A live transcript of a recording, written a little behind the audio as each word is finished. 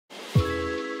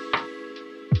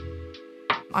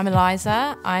I'm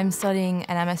Eliza. I'm studying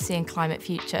an MSc in Climate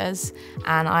Futures,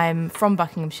 and I'm from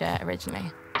Buckinghamshire originally.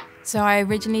 So I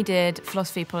originally did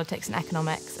philosophy, politics and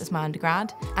economics as my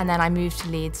undergrad, and then I moved to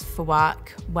Leeds for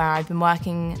work, where I've been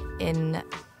working in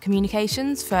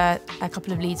communications for a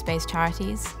couple of Leeds-based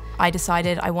charities. I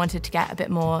decided I wanted to get a bit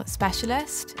more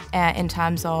specialist in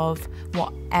terms of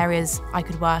what areas I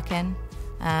could work in.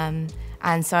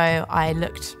 And so I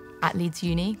looked at Leeds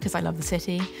Uni, because I love the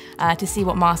city, to see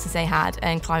what masters they had,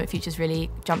 and Climate Futures really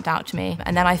jumped out to me.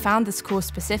 And then I found this course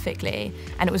specifically,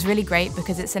 and it was really great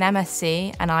because it's an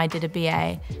MSc and I did a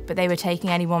BA, but they were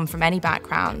taking anyone from any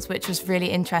backgrounds, which was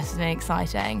really interesting and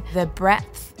exciting. The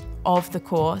breadth of the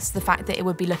course, the fact that it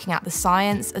would be looking at the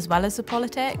science as well as the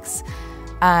politics,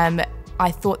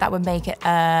 I thought that would make it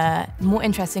a more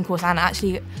interesting course and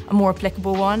actually a more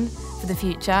applicable one for the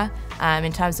future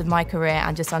in terms of my career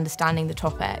and just understanding the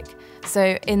topic.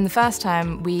 So in the first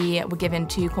term, we were given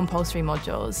 2 compulsory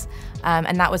modules,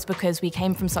 and that was because we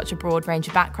came from such a broad range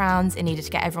of backgrounds. It needed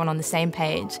to get everyone on the same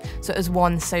page. So it was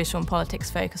one social and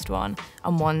politics focused one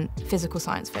and one physical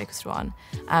science focused one.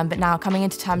 But now coming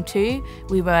into term 2,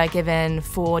 we were given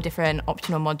 4 different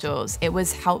optional modules. It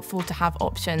was helpful to have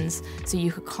options so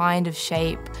you could kind of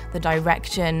shape the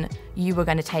direction you were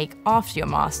going to take after your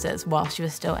masters whilst you were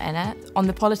still in it. On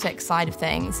the politics side of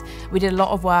things, we did a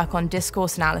lot of work on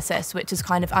discourse analysis, which is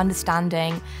kind of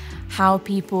understanding how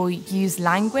people use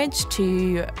language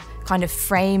to kind of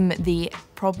frame the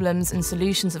problems and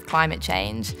solutions of climate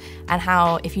change, and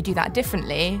how if you do that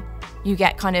differently, you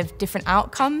get kind of different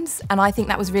outcomes. And I think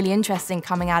that was really interesting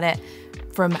coming at it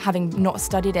from having not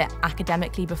studied it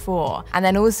academically before. And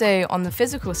then also on the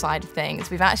physical side of things,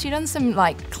 we've actually done some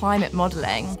climate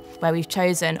modelling where we've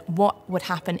chosen what would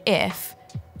happen if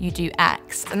you do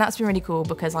X. And that's been really cool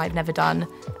because I've never done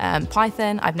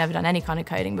Python, I've never done any kind of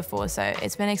coding before, so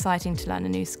it's been exciting to learn a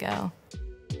new skill.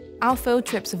 Our field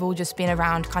trips have all just been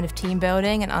around kind of team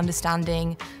building and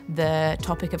understanding the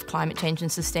topic of climate change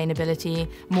and sustainability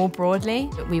more broadly.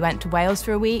 We went to Wales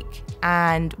for a week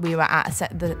and we were at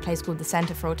the place called the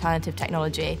Centre for Alternative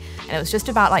Technology, and it was just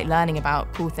about learning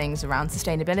about cool things around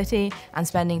sustainability and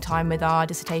spending time with our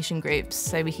dissertation groups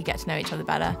so we could get to know each other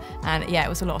better. And yeah, it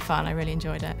was a lot of fun. I really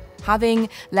enjoyed it. Having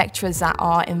lecturers that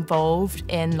are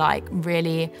involved in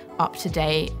really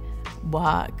up-to-date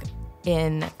work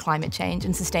in climate change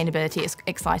and sustainability is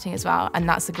exciting as well, and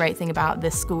that's the great thing about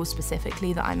this school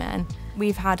specifically that I'm in.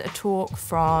 We've had a talk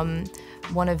from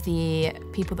one of the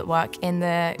people that work in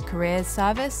the careers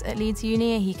service at Leeds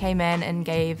Uni. He came in and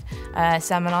gave a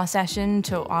seminar session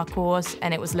to our course,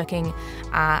 and it was looking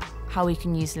at how we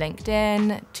can use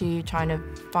LinkedIn to try to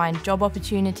find job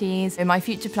opportunities. In my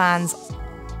future plans,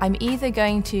 I'm either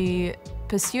going to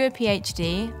pursue a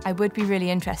PhD. I would be really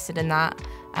interested in that,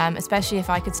 especially if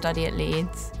I could study at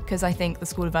Leeds, because I think the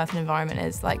School of Earth and Environment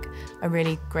is a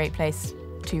really great place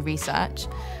to research.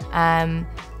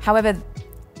 However,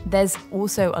 there's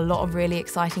also a lot of really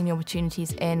exciting new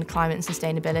opportunities in climate and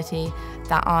sustainability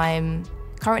that I'm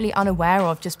currently unaware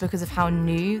of just because of how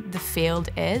new the field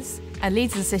is. At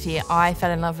Leeds as a city, I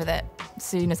fell in love with it as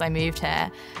soon as I moved here,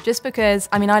 just because,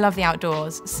 I love the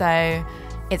outdoors, so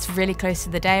it's really close to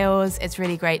the Dales. It's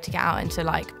really great to get out into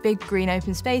big green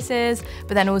open spaces,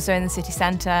 but then also in the city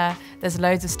centre, there's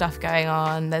loads of stuff going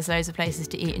on. There's loads of places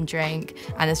to eat and drink,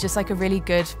 and there's just a really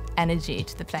good energy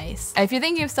to the place. If you're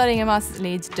thinking of studying a master's at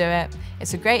Leeds, do it.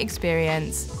 It's a great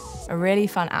experience, a really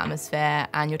fun atmosphere,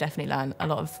 and you'll definitely learn a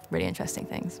lot of really interesting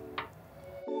things.